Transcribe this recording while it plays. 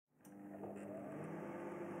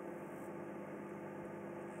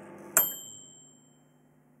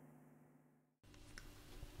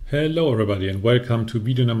Hello everybody and welcome to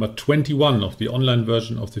video number 21 of the online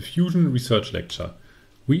version of the Fusion Research Lecture.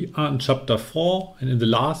 We are in chapter 4 and in the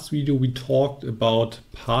last video we talked about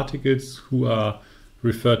particles who are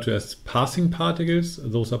referred to as passing particles.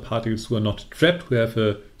 Those are particles who are not trapped, who have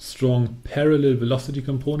a strong parallel velocity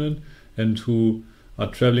component and who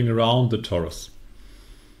are traveling around the torus.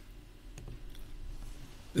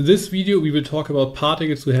 In this video we will talk about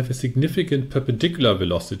particles who have a significant perpendicular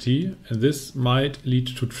velocity, and this might lead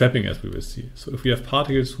to trapping, as we will see. So if we have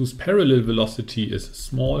particles whose parallel velocity is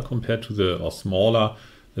small compared to or smaller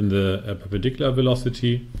than the perpendicular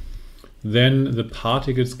velocity, then the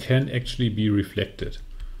particles can actually be reflected.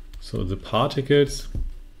 So the particles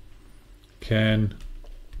can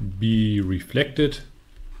be reflected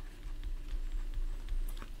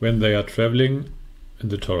when they are traveling in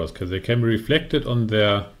the torus, because they can be reflected on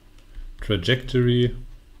their trajectory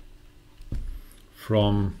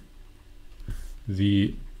from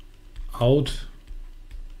the outboard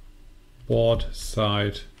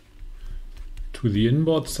side to the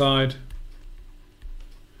inboard side.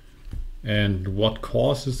 And what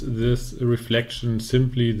causes this reflection?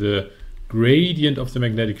 Simply the gradient of the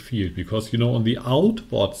magnetic field, because on the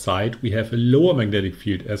outboard side we have a lower magnetic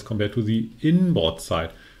field as compared to the inboard side.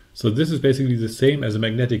 So this is basically the same as a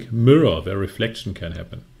magnetic mirror where reflection can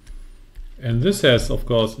happen. And this has, of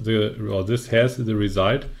course, this has the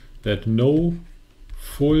result that no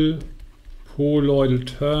full poloidal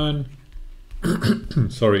turn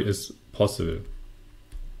is possible.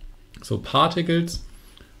 So particles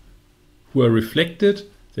who are reflected,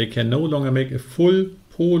 they can no longer make a full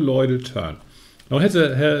poloidal turn. Now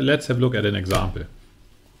let's have a look at an example.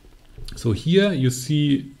 So here you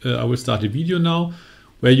see, I will start a video now,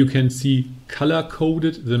 where you can see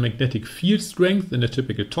color-coded the magnetic field strength in a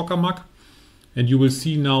typical tokamak. And you will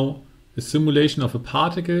see now a simulation of a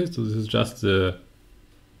particle. So this is just the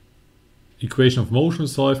equation of motion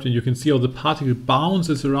solved. And you can see how the particle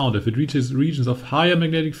bounces around. If it reaches regions of higher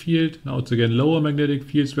magnetic field, now it's again lower magnetic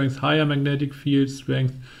field strength, higher magnetic field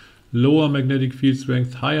strength, lower magnetic field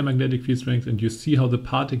strength, higher magnetic field strength. And you see how the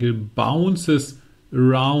particle bounces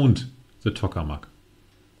around the tokamak.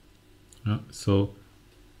 So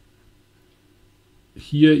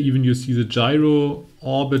here even you see the gyro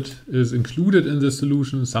orbit is included in the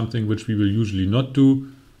solution, something which we will usually not do.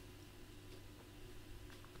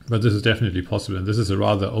 But this is definitely possible, and this is a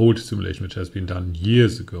rather old simulation which has been done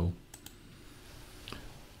years ago.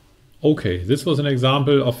 Okay, this was an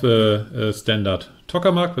example of a standard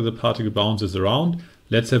tokamak where the particle bounces around.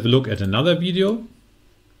 Let's have a look at another video.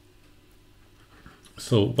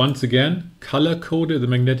 So once again, color-coded the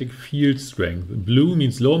magnetic field strength. Blue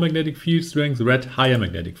means lower magnetic field strength, red higher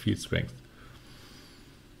magnetic field strength.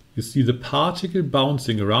 You see the particle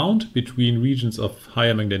bouncing around between regions of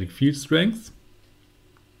higher magnetic field strength.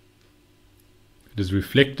 It is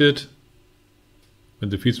reflected when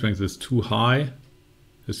the field strength is too high,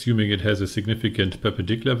 assuming it has a significant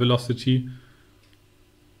perpendicular velocity.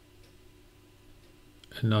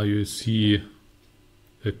 And now you see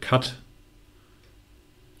a cut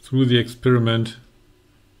through the experiment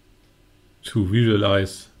to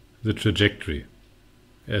visualize the trajectory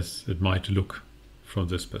as it might look from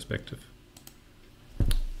this perspective.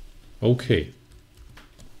 Okay.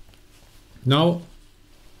 Now,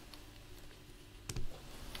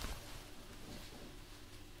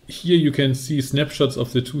 here you can see snapshots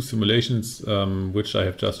of the two simulations which I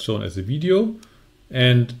have just shown as a video.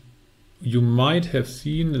 And you might have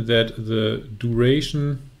seen that the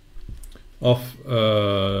duration of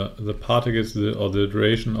the particles, or the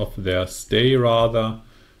duration of their stay rather,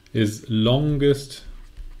 is longest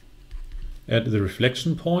at the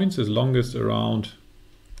reflection points, is longest around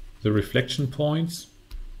the reflection points.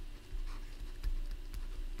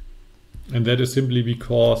 And that is simply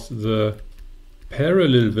because the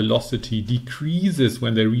parallel velocity decreases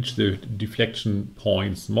when they reach the deflection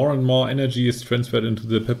points. More and more energy is transferred into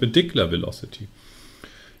the perpendicular velocity.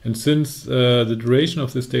 And since the duration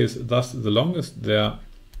of the stay is thus the longest there,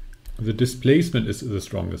 the displacement is the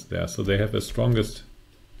strongest there. So they have the strongest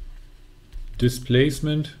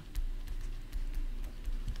displacement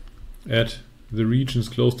at the regions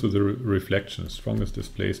close to the reflection, strongest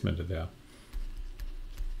displacement there.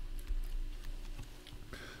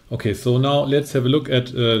 Okay, so now let's have a look at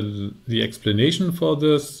the explanation for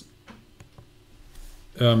this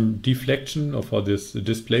deflection, or for this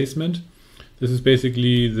displacement. This is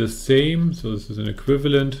basically the same, so this is an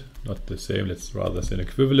equivalent, not the same, let's rather say an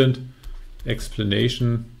equivalent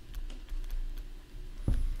explanation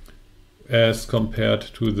as compared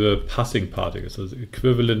to the passing particles, so it's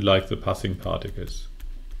equivalent like the passing particles.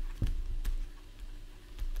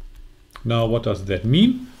 Now, what does that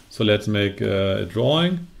mean? So let's make a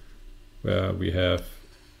drawing where we have,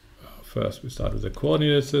 first we start with the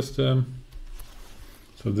coordinate system.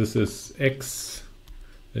 So this is X,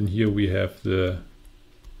 and here we have the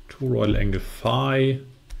toroidal angle phi,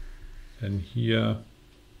 and here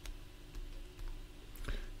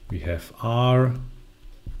we have R.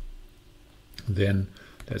 Then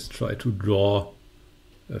let's try to draw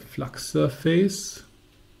a flux surface.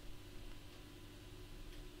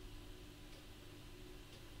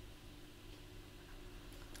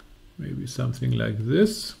 Maybe something like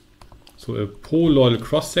this. So a poloidal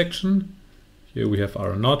cross section. Here we have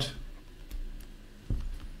R naught.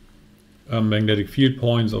 Magnetic field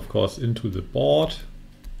points, of course, into the board.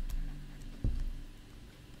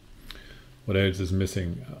 What else is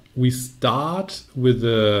missing? We start with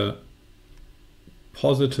a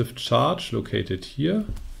positive charge located here.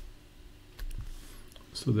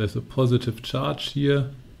 So there's a positive charge here.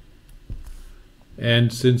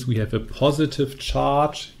 And since we have a positive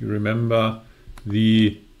charge, you remember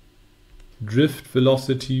the drift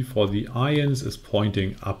velocity for the ions is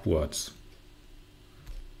pointing upwards.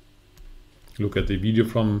 Look at the video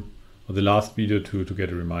or the last video to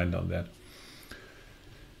get a reminder on that.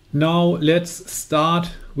 Now let's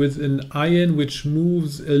start with an ion which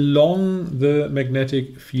moves along the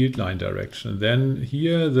magnetic field line direction. Then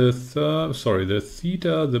here the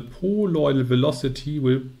theta, the poloidal velocity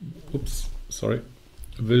will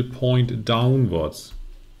point downwards.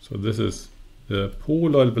 So this is the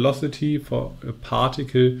poloidal velocity for a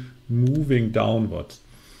particle moving downwards.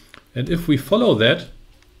 And if we follow that,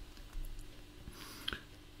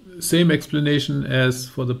 same explanation as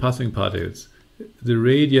for the passing particles. The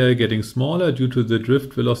radii getting smaller due to the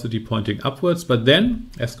drift velocity pointing upwards, but then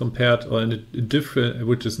as compared, or in a different,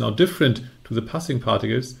 which is now different to the passing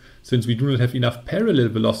particles, since we do not have enough parallel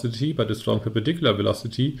velocity but a strong perpendicular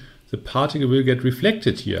velocity, the particle will get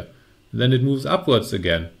reflected here. Then it moves upwards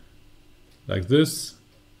again, like this.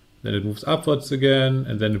 Then it moves upwards again,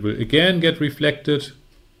 and then it will again get reflected.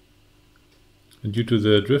 And due to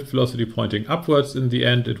the drift velocity pointing upwards, in the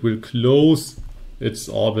end, it will close its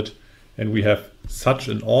orbit. And we have such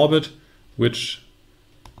an orbit, which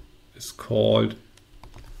is called,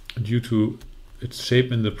 due to its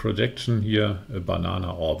shape in the projection here, a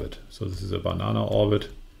banana orbit. So this is a banana orbit.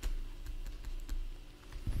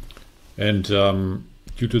 And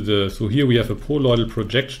due to the, so here we have a poloidal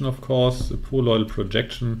projection, of course, a poloidal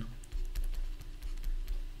projection.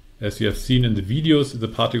 As you have seen in the videos, the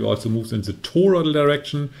particle also moves in the toroidal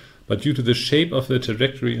direction, but due to the shape of the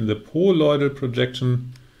trajectory in the poloidal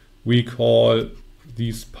projection, we call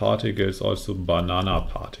these particles also banana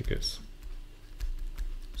particles.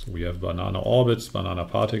 So we have banana orbits, banana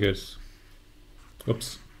particles.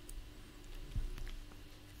 Oops.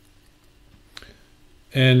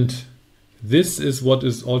 And this is what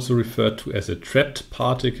is also referred to as a trapped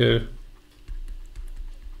particle.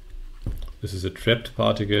 This is a trapped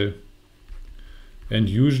particle. And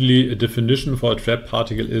usually a definition for a trapped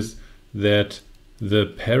particle is that the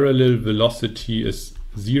parallel velocity is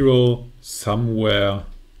 0 somewhere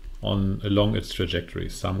along its trajectory,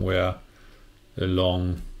 somewhere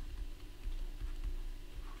along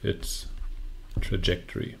its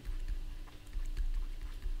trajectory.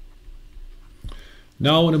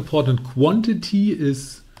 Now an important quantity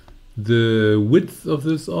is the width of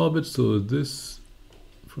this orbit. So this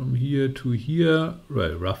from here to here,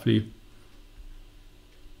 well, roughly.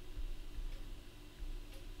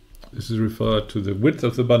 This is referred to the width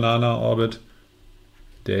of the banana orbit,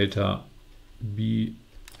 delta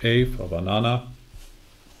BA for banana.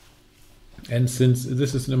 And since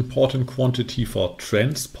this is an important quantity for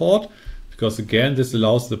transport, because again this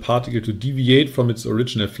allows the particle to deviate from its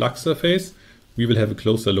original flux surface, we will have a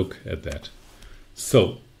closer look at that.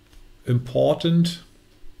 So, important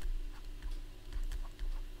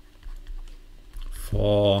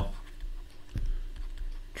for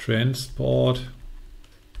transport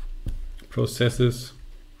processes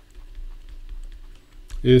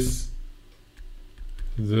is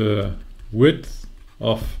the width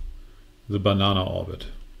of the banana orbit.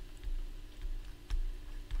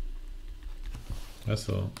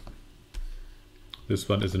 So this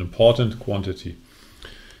one is an important quantity.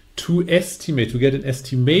 To estimate, to get an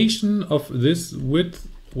estimation of this width,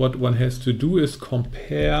 what one has to do is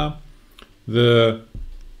compare the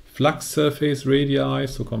flux surface radii.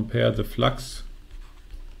 So compare the flux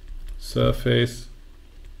surface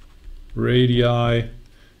radii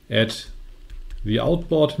at the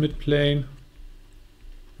outboard midplane,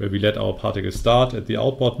 where we let our particle start at the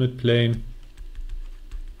outboard midplane,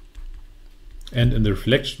 and in the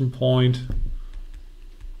reflection point,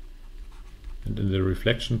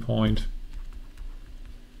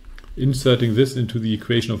 inserting this into the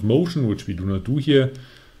equation of motion, which we do not do here.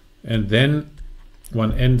 And then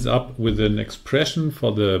one ends up with an expression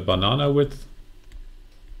for the banana width,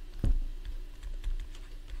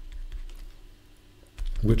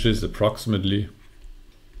 which is approximately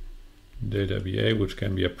delta VA, which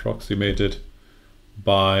can be approximated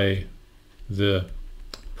by the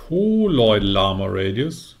poloid llama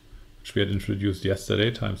radius, which we had introduced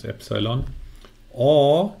yesterday, times epsilon,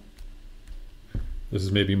 or, this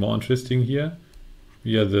is maybe more interesting here,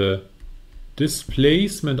 via the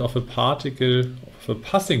displacement of a particle, of a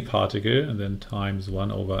passing particle, and then times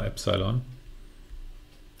 1 over epsilon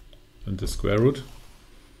and the square root.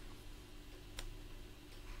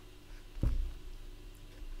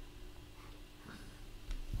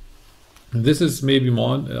 And this is maybe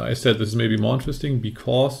more, I said this is maybe more interesting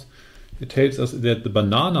because it tells us that the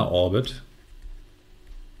banana orbit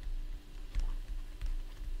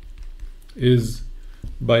is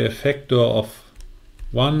by a factor of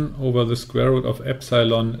 1 over the square root of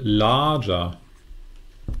epsilon larger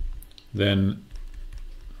than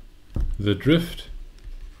the drift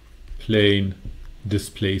plane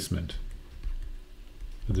displacement.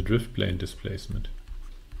 The drift plane displacement.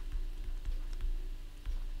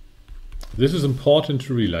 This is important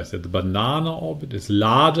to realize, that the banana orbit is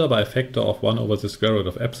larger by a factor of 1 over the square root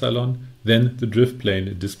of epsilon than the drift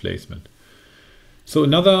plane displacement. So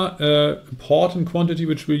another important quantity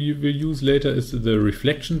which we will use later is the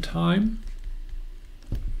reflection time.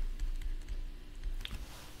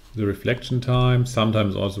 The reflection time,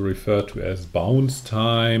 sometimes also referred to as bounce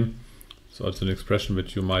time. So it's an expression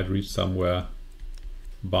which you might read somewhere,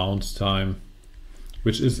 bounce time,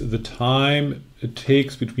 which is the time it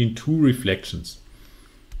takes between two reflections.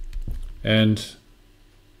 And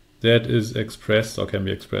that is expressed, or can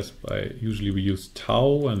be expressed by, usually we use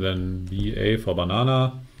tau and then BA for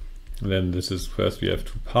banana. And then this is, first we have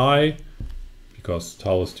 2 pi, because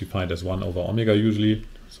tau is defined as 1 over omega usually.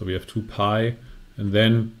 So we have 2 pi, and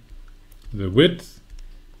then the width,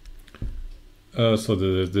 so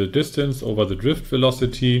the distance over the drift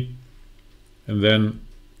velocity, and then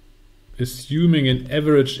assuming an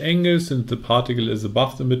average angle, since the particle is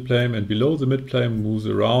above the midplane and below the midplane, moves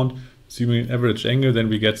around, assuming an average angle, then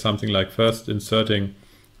we get something like, first inserting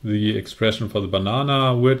the expression for the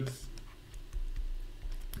banana width,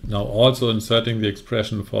 now also inserting the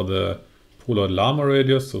expression for the poloid llama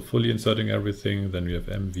radius, so fully inserting everything. Then we have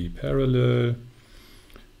mv parallel,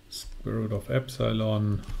 square root of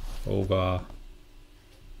epsilon over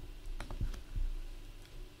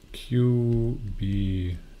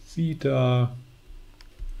qb theta,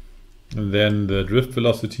 and then the drift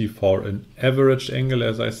velocity for an average angle,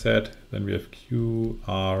 as I said. Then we have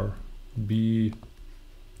qrb,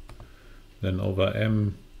 then over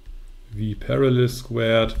mv parallel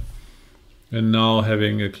squared. And now,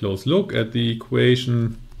 having a close look at the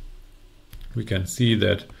equation, we can see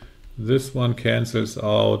that this one cancels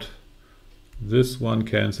out, this one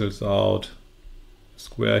cancels out,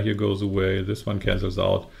 square here goes away, this one cancels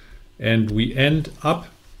out, and we end up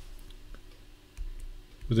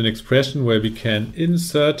with an expression where we can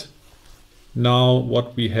insert now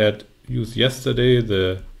what we had used yesterday,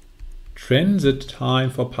 the transit time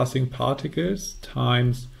for passing particles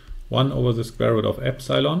times 1 over the square root of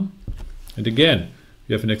epsilon. And again,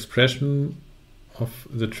 we have an expression of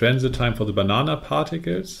the transit time for the banana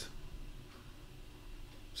particles,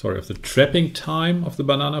 sorry, of the trapping time of the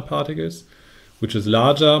banana particles, which is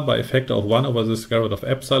larger by a factor of 1 over the square root of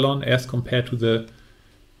epsilon as compared to the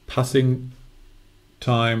passing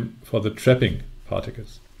time for the trapping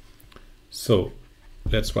particles. So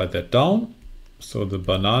let's write that down. So the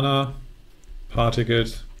banana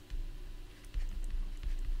particles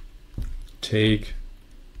take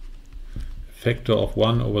a factor of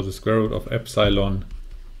 1 over the square root of epsilon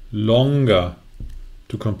longer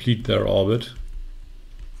to complete their orbit,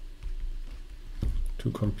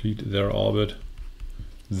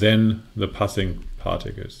 than the passing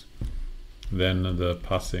particles.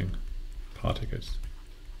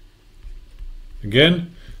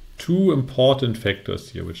 Again, 2 important factors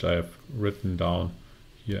here, which I have written down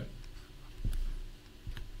here.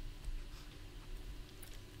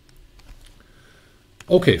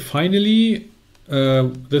 Okay, finally,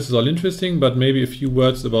 this is all interesting, but maybe a few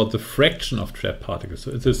words about the fraction of trapped particles.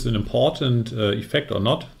 So is this an important effect or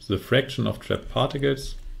not? The fraction of trapped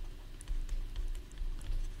particles.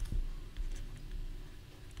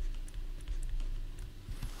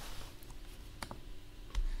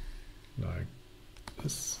 Like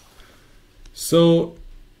this. So,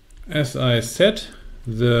 as I said,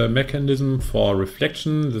 the mechanism for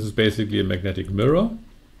reflection, this is basically a magnetic mirror.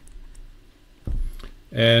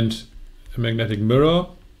 And a magnetic mirror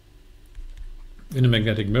In a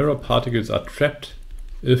magnetic mirror, particles are trapped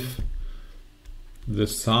if the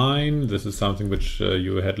sign, this is something which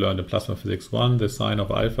you had learned in plasma physics 1, the sign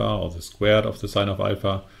of alpha, or the squared of the sign of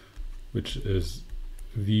alpha, which is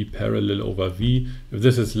V parallel over V. If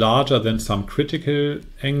this is larger than some critical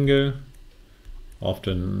angle,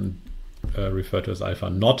 often referred to as alpha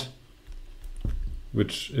naught,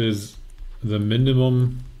 which is the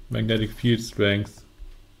minimum magnetic field strength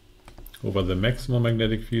over the maximum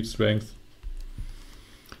magnetic field strength.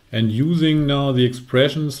 And using now the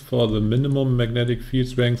expressions for the minimum magnetic field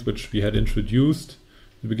strength, which we had introduced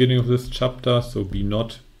at the beginning of this chapter, so B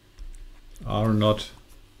naught, R naught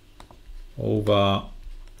over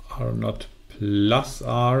R naught plus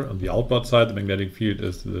R. On the outward side, the magnetic field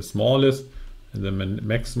is the smallest, and the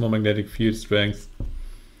maximum magnetic field strength,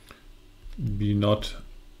 B naught,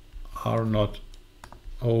 R naught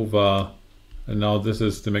over, and now this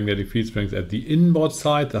is the magnetic field strength at the inboard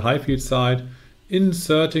side, the high field side.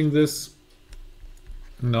 Inserting this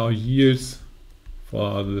now yields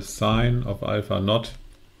for the sign of alpha naught,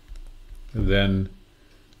 then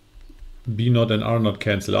B naught and R naught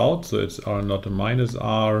cancel out, so it's R naught minus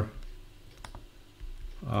R,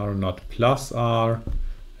 R naught plus R,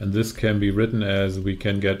 and this can be written as we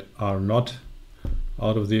can get R naught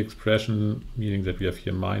out of the expression, meaning that we have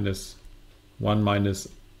here minus 1 minus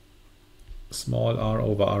small r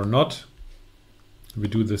over R naught. We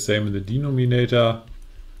do the same in the denominator,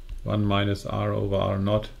 1 minus R over R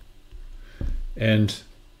naught. And,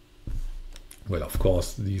 well, of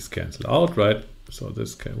course, these cancel out, right? So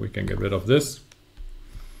this we can get rid of this.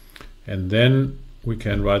 And then we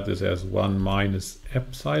can write this as 1 minus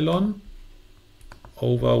epsilon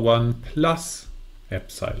over 1 plus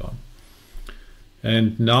epsilon.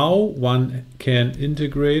 And now one can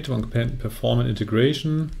integrate, one can perform an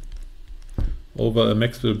integration over a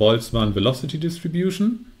Maxwell-Boltzmann velocity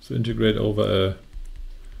distribution. So integrate over a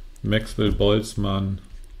Maxwell-Boltzmann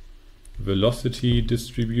velocity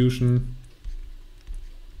distribution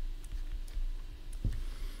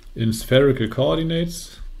in spherical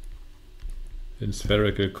coordinates.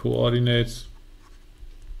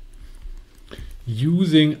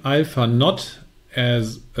 Using alpha naught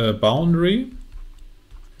as a boundary,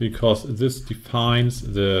 because this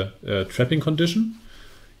defines the trapping condition.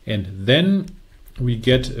 And then we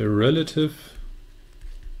get a relative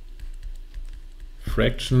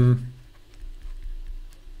fraction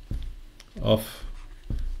of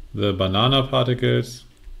the banana particles.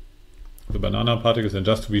 And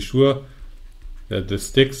just to be sure that this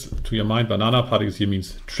sticks to your mind, banana particles here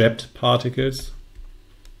means trapped particles.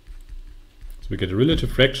 So we get a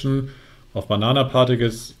relative fraction of banana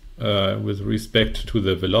particles with respect to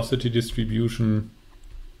the velocity distribution.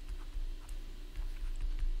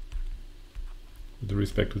 With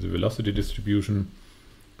respect to the velocity distribution,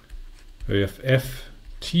 we have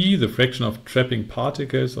Ft, the fraction of trapped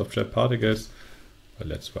particles. Well,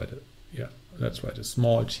 let's write a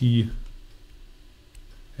small t.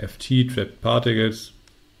 Ft, trapped particles.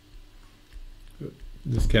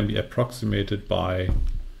 This can be approximated by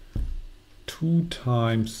 2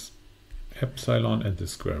 times epsilon and the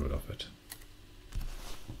square root of it.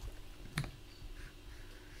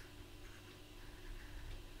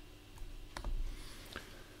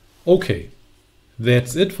 Okay,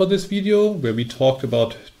 that's it for this video where we talked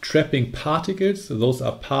about trapping particles. So those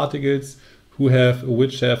are particles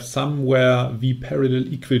which have somewhere v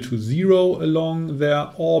parallel equal to 0 along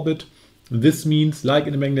their orbit. This means, like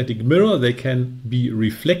in a magnetic mirror, they can be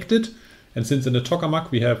reflected. And since in a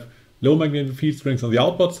tokamak we have low magnetic field strength on the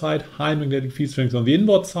outward side, high magnetic field strength on the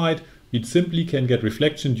inward side, we simply can get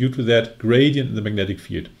reflection due to that gradient in the magnetic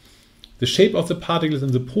field. The shape of the particles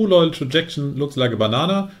in the poloidal projection looks like a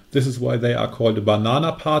banana. This is why they are called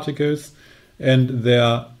banana particles. And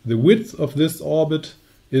the width of this orbit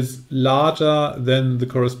is larger than the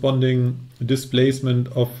corresponding displacement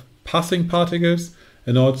of passing particles.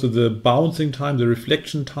 And also the bouncing time, the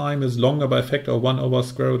reflection time, is longer by a factor of 1 over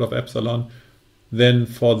square root of epsilon than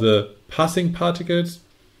for the passing particles.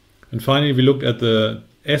 And finally, we looked at the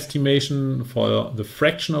estimation for the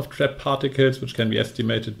fraction of trapped particles, which can be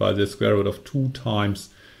estimated by the square root of 2 times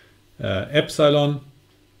epsilon.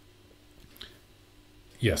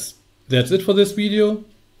 Yes, that's it for this video.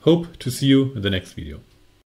 Hope to see you in the next video.